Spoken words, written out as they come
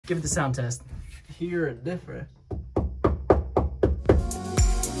Give it the sound test. Here and different.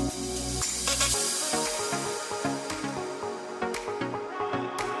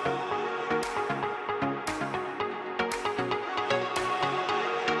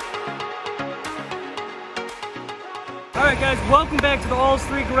 Alright guys, welcome back to the All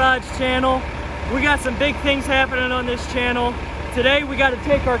Street Garage channel. We got some big things happening on this channel. Today we got to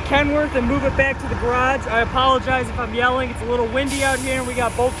take our Kenworth and move it back to the garage. I apologize if I'm yelling, it's a little windy out here and we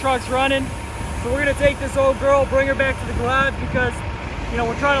got both trucks running. So we're going to take this old girl, bring her back to the garage because, you know,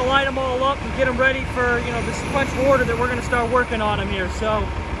 we're trying to line them all up and get them ready for, you know, the sequential order that we're going to start working on them here. So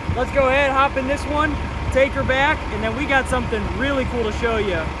let's go ahead, hop in this one, take her back, and then we got something really cool to show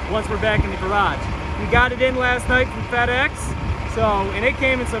you once we're back in the garage. We got it in last night from FedEx, and it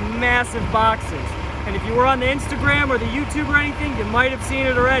came in some massive boxes. And if you were on the Instagram or the YouTube or anything, you might have seen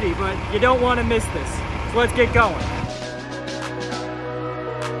it already, but you don't want to miss this. So let's get going.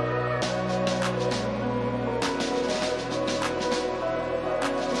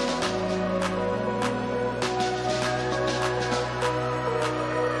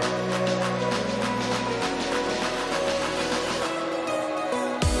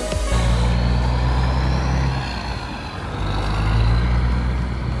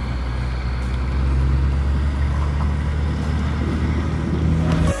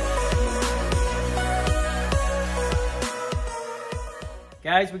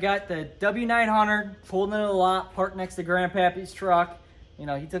 Guys, we got the W900 pulled into the lot, parked next to Grandpappy's truck. You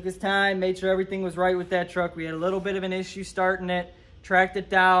know, he took his time, made sure everything was right with that truck. We had a little bit of an issue starting it, tracked it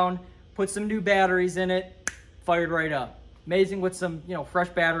down, put some new batteries in it, fired right up. Amazing what some, you know, fresh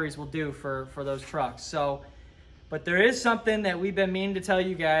batteries will do for those trucks. So, but there is something that we've been meaning to tell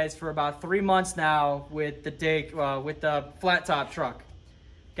you guys for about 3 months now with the flat top truck.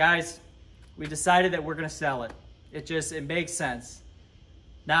 Guys, we decided that we're gonna sell it. It makes sense.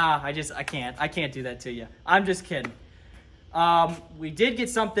 Nah, I can't do that to you. I'm just kidding. We did get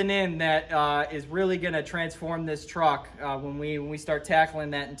something in that is really gonna transform this truck when we start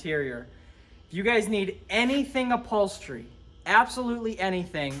tackling that interior. If you guys need anything upholstery, absolutely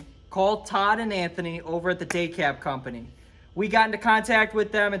anything, call Todd and Anthony over at the DayCab Company. We got into contact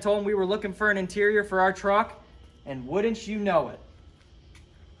with them and told them we were looking for an interior for our truck, and wouldn't you know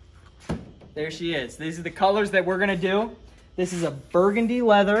it, there she is. These are the colors that we're gonna do. This is a burgundy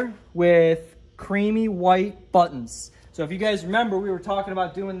leather with creamy white buttons. So if you guys remember, we were talking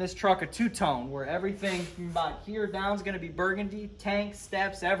about doing this truck a two-tone, where everything from about here down is going to be burgundy, tank,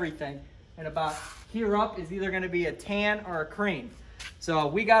 steps, everything. And about here up is either going to be a tan or a cream. So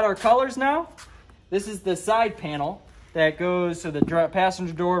we got our colors now. This is the side panel that goes, so the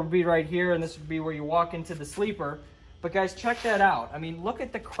passenger door would be right here, and this would be where you walk into the sleeper. But guys, check that out. I mean, look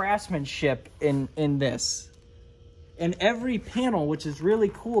at the craftsmanship in this. And every panel, which is really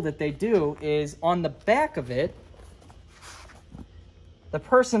cool that they do, is on the back of it, the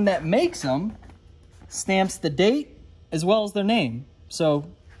person that makes them stamps the date as well as their name. So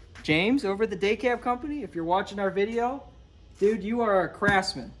James over at the DayCab Company, if you're watching our video, dude, you are a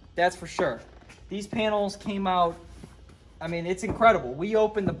craftsman, that's for sure. These panels came out, I mean, it's incredible. We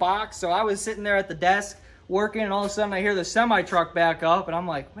opened the box, so I was sitting there at the desk working, and all of a sudden I hear the semi-truck back up, and I'm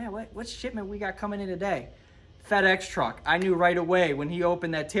like, man, what shipment we got coming in today? FedEx truck. I knew right away when he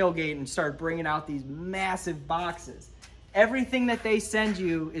opened that tailgate and started bringing out these massive boxes. Everything that they send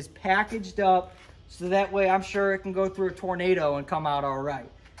you is packaged up, so that way I'm sure it can go through a tornado and come out all right.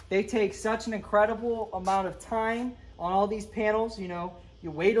 They take such an incredible amount of time on all these panels. You know, you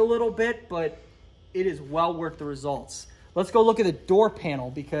wait a little bit, but it is well worth the results. Let's go look at the door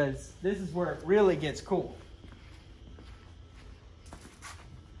panel, because this is where it really gets cool.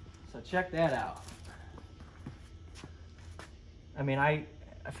 So check that out. I mean, I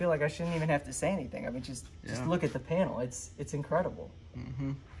feel like I shouldn't even have to say anything. I mean, just look at the panel. It's incredible.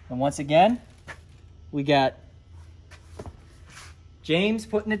 Mm-hmm. And once again, we got James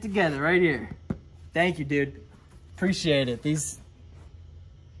putting it together right here. Thank you, dude. Appreciate it. These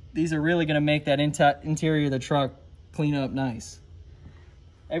are really going to make that interior of the truck clean up nice.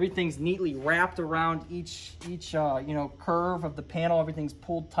 Everything's neatly wrapped around each you know, curve of the panel. Everything's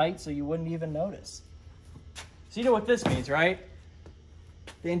pulled tight so you wouldn't even notice. So you know what this means, right?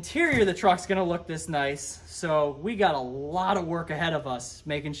 The interior of the truck's gonna look this nice, so we got a lot of work ahead of us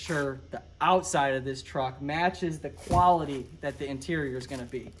making sure the outside of this truck matches the quality that the interior is gonna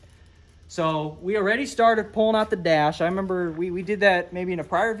be. So we already started pulling out the dash. I remember we did that maybe in a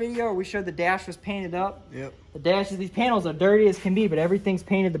prior video, or we showed the dash was painted up. Yep. The dashes, these panels are dirty as can be, but everything's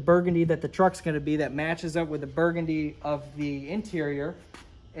painted the burgundy that the truck's gonna be, that matches up with the burgundy of the interior.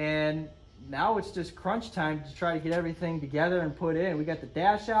 And now it's just crunch time to try to get everything together and put in. We got the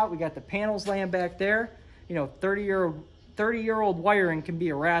dash out, we got the panels laying back there. You know, 30-year-old wiring can be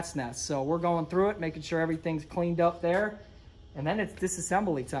a rat's nest. So we're going through it, making sure everything's cleaned up there. And then it's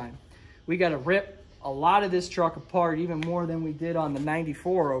disassembly time. We got to rip a lot of this truck apart, even more than we did on the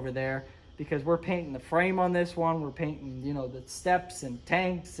 94 over there, because we're painting the frame on this one. We're painting, you know, the steps and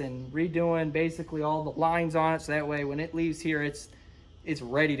tanks and redoing basically all the lines on it. So that way when it leaves here, it's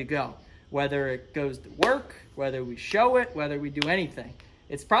ready to go. Whether it goes to work, whether we show it, whether we do anything.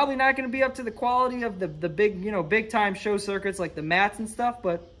 It's probably not going to be up to the quality of the big, you know, big time show circuits like the mats and stuff,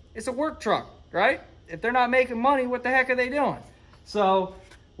 but it's a work truck, right? If they're not making money, what the heck are they doing? So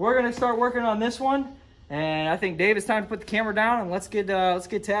we're going to start working on this one. And I think, Dave, it's time to put the camera down and let's get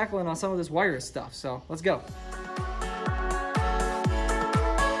tackling on some of this wire stuff. So let's go.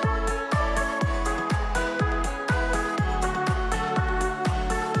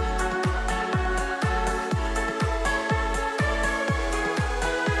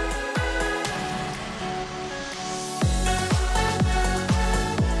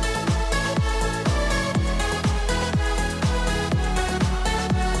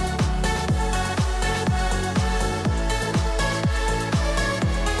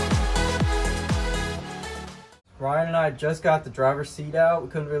 Ryan and I just got the driver's seat out. We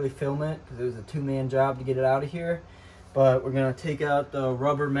couldn't really film it because it was a two-man job to get it out of here. But we're going to take out the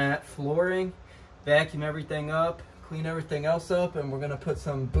rubber mat flooring, vacuum everything up, clean everything else up, and we're going to put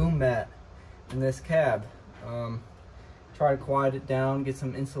some boom mat in this cab. Try to quiet it down, get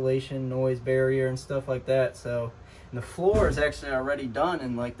some insulation, noise barrier, and stuff like that. So, and the floor is actually already done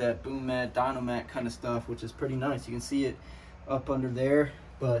in like that boom mat, dyno mat kind of stuff, which is pretty nice. You can see it up under there,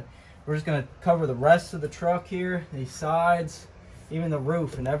 but we're just gonna cover the rest of the truck here, these sides, even the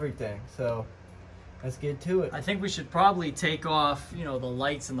roof and everything. So let's get to it. I think we should probably take off, you know, the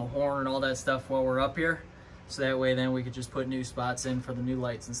lights and the horn and all that stuff while we're up here. So that way then we could just put new spots in for the new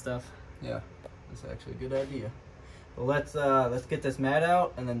lights and stuff. Yeah, that's actually a good idea. But let's get this mat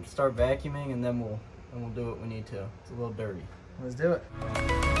out and then start vacuuming, and then we'll do what we need to. It's a little dirty. Let's do it.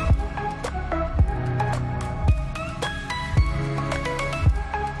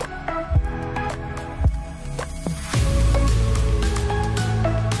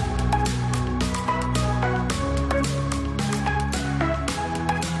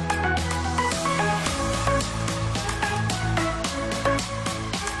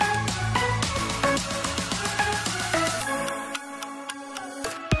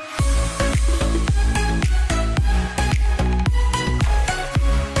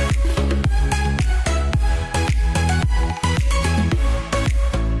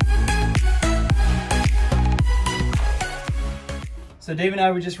 So Dave and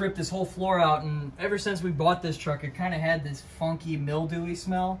I, we just ripped this whole floor out, and ever since we bought this truck, it kind of had this funky mildewy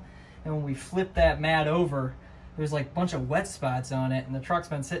smell. And when we flipped that mat over, there's like a bunch of wet spots on it, and the truck's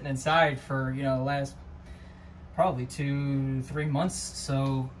been sitting inside for, you know, the last probably 2-3 months.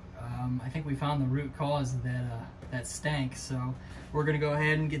 So I think we found the root cause of that stank. So we're gonna go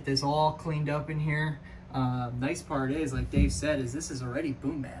ahead and get this all cleaned up in here. Nice part is, like Dave said, is this is already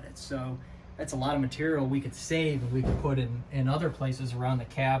boom matted. So that's a lot of material we could save and we could put in other places around the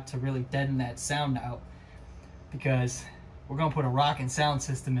cab to really deaden that sound out, because we're going to put a rocking sound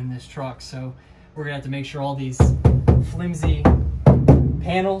system in this truck. So we're going to have to make sure all these flimsy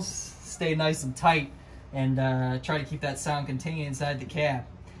panels stay nice and tight, and try to keep that sound contained inside the cab.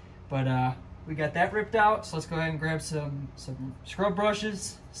 But we got that ripped out, so let's go ahead and grab some scrub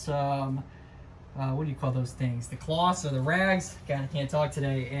brushes, some what do you call those things, the cloths or the rags, God, I can't talk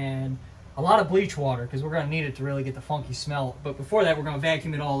today, and a lot of bleach water, because we're going to need it to really get the funky smell. But before that, we're going to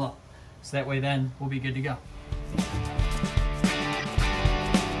vacuum it all up, so that way then we'll be good to go.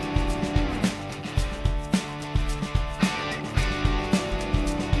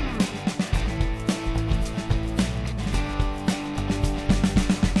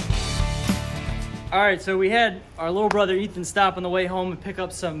 All right, so we had our little brother Ethan stop on the way home and pick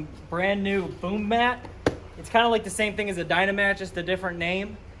up some brand new boom mat. It's kind of like the same thing as a Dynamat, just a different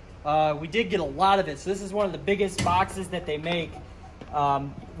name. We did get a lot of it, so this is one of the biggest boxes that they make.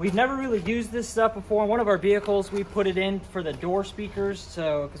 We've never really used this stuff before. In one of our vehicles, we put it in for the door speakers,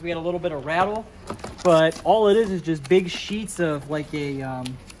 so because we had a little bit of rattle. But all it is just big sheets of like a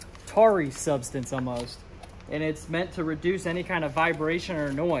tarry substance almost, and it's meant to reduce any kind of vibration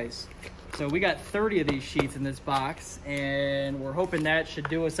or noise. So we got 30 of these sheets in this box, and we're hoping that should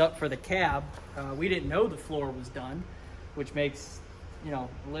do us up for the cab. We didn't know the floor was done, which makes, you know,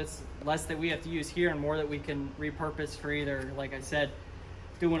 less that we have to use here and more that we can repurpose for either, like I said,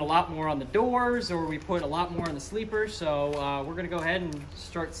 doing a lot more on the doors, or we put a lot more on the sleepers. So we're gonna go ahead and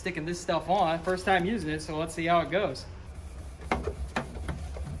start sticking this stuff on. First time using it, so let's see how it goes.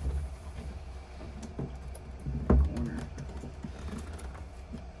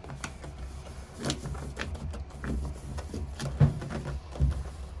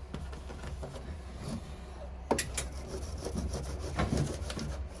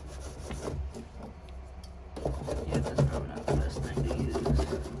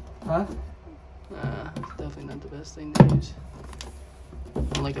 Huh? Definitely not the best thing to use.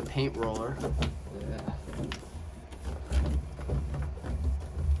 Like a paint roller. Yeah.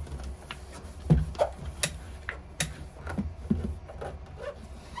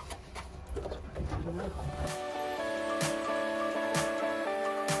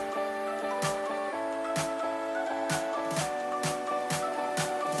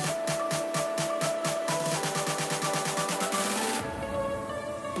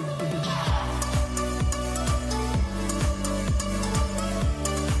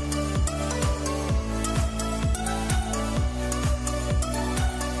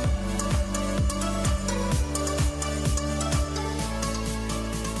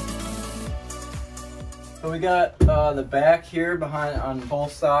 So we got the back here behind on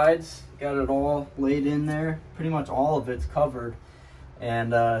both sides. Got it all laid in there. Pretty much all of it's covered.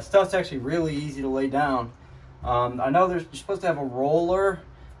 And stuff's actually really easy to lay down. I know you're supposed to have a roller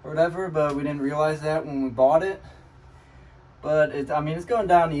or whatever, but we didn't realize that when we bought it. But I mean, it's going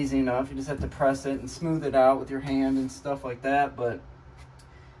down easy enough. You just have to press it and smooth it out with your hand and stuff like that. But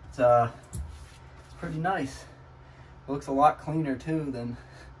it's pretty nice. It looks a lot cleaner too than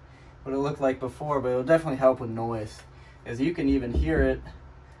what it looked like before, but it'll definitely help with noise, as you can even hear it.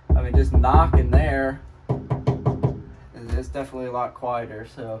 I mean, just knocking there, it's definitely a lot quieter.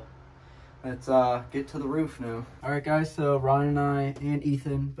 So let's get to the roof now. All right, guys, so Ryan and I and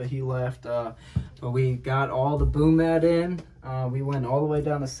Ethan, but he left, but we got all the boom mat in. We went all the way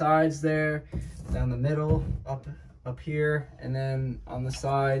down the sides there, down the middle, up here, and then on the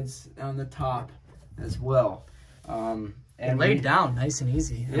sides, down the top as well. And laid down nice and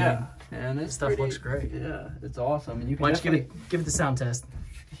easy. Yeah, and this stuff looks great. Yeah, it's awesome. And you can why don't you give it the sound test.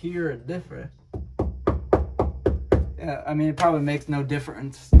 Hear it different. Yeah, I mean, it probably makes no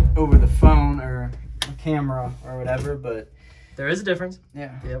difference over the phone or a camera or whatever, but there is a difference.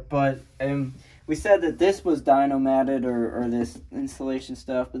 Yeah. Yep. But we said that this was dyno-matted or this insulation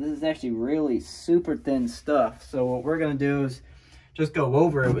stuff, but this is actually really super thin stuff. So what we're gonna do is just go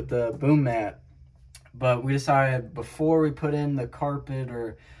over it with the boom mat. But we decided before we put in the carpet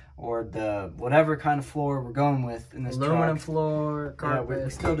or the whatever kind of floor we're going with in this aluminum truck, floor, carpet. Yeah, we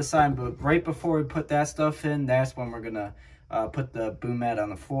still deciding, but right before we put that stuff in, that's when we're gonna put the boom mat on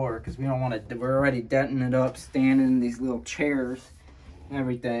the floor, because we don't want to. We're already denting it up, standing in these little chairs and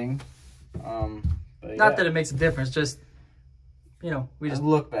everything. But not that it makes a difference, just we just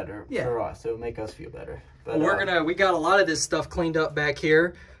look better for us. It'll make us feel better. But we got a lot of this stuff cleaned up back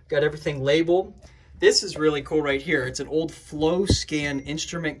here. Got everything labeled. This is really cool right here. It's an old Flow Scan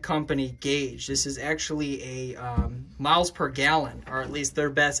Instrument Company gauge. This is actually a miles per gallon, or at least their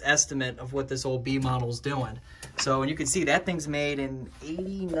best estimate of what this old B model is doing. So, and you can see that thing's made in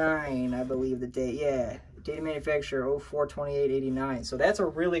 89, I believe the date. Yeah, date of manufacture 04/28/89. So that's a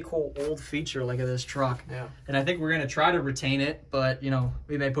really cool old feature like of this truck. Yeah. And I think we're gonna try to retain it, but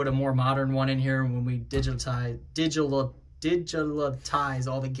we may put a more modern one in here when we digitize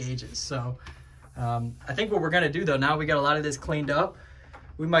all the gauges. So. I think what we're going to do, though, now we got a lot of this cleaned up,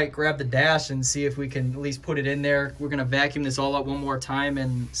 we might grab the dash and see if we can at least put it in there. We're going to vacuum this all up one more time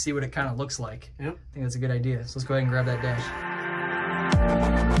and see what it kind of looks like. Yep. I think that's a good idea. So let's go ahead and grab that dash.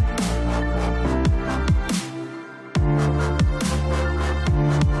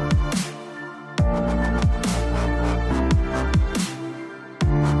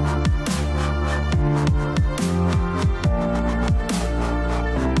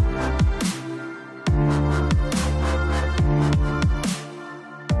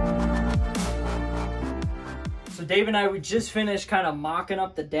 Dave and I, we just finished kind of mocking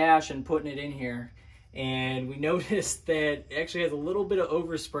up the dash and putting it in here. And we noticed that it actually has a little bit of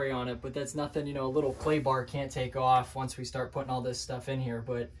overspray on it, but that's nothing, a little clay bar can't take off once we start putting all this stuff in here.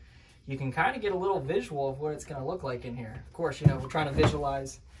 But you can kind of get a little visual of what it's going to look like in here. Of course, we're trying to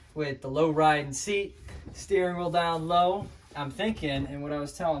visualize with the low riding seat, steering wheel down low. I'm thinking, and what I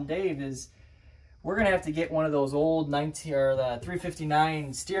was telling Dave is, we're going to have to get one of those old the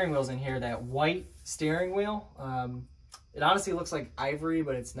 359 steering wheels in here, that white steering wheel. It honestly looks like ivory,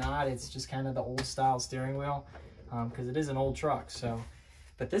 but it's not. It's just kind of the old style steering wheel, because it is an old truck. So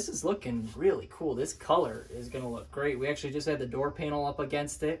But this is looking really cool. This color is gonna look great. We actually just had the door panel up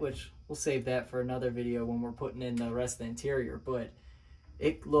against it, which we'll save that for another video when we're putting in the rest of the interior, but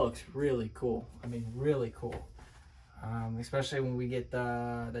it looks really cool. I mean, really cool. Especially when we get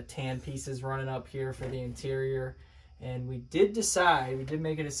the tan pieces running up here for the interior. And we did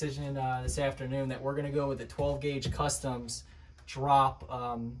make a decision this afternoon that we're gonna go with the 12 gauge Customs drop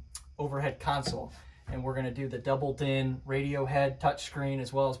overhead console. And we're gonna do the doubled in radio head touchscreen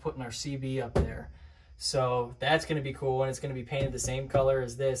as well as putting our CB up there. So that's gonna be cool, and it's gonna be painted the same color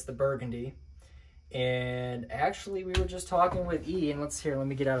as this, the burgundy. And actually we were just talking with E, and let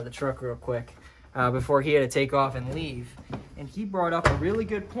me get out of the truck real quick before he had to take off and leave. And he brought up a really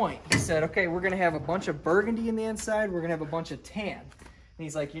good point. He said, okay, we're gonna have a bunch of burgundy in the inside, we're gonna have a bunch of tan. And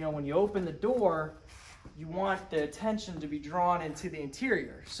he's like, you know, when you open the door, you want the attention to be drawn into the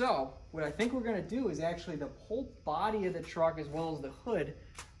interior. So what I think we're gonna do is actually the whole body of the truck as well as the hood,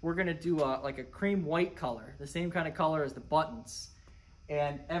 we're gonna do like a cream white color, the same kind of color as the buttons.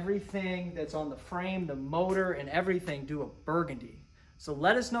 And everything that's on the frame, the motor and everything, do a burgundy. So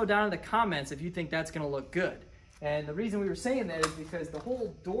let us know down in the comments if you think that's gonna look good. And the reason we were saying that is because the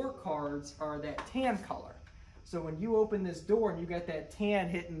whole door cards are that tan color. So when you open this door and you got that tan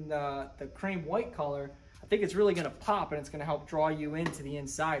hitting the cream white color, I think it's really gonna pop, and it's gonna help draw you into the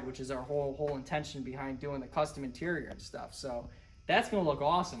inside, which is our whole intention behind doing the custom interior and stuff. So that's gonna look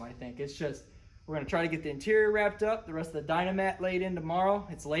awesome, I think. It's just, we're gonna try to get the interior wrapped up, the rest of the Dynamat laid in tomorrow.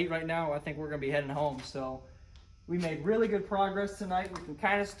 It's late right now, I think we're gonna be heading home. So we made really good progress tonight. We can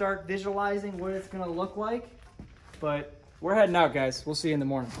kind of start visualizing what it's gonna look like, but we're heading out, guys. We'll see you in the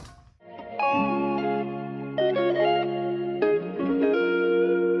morning.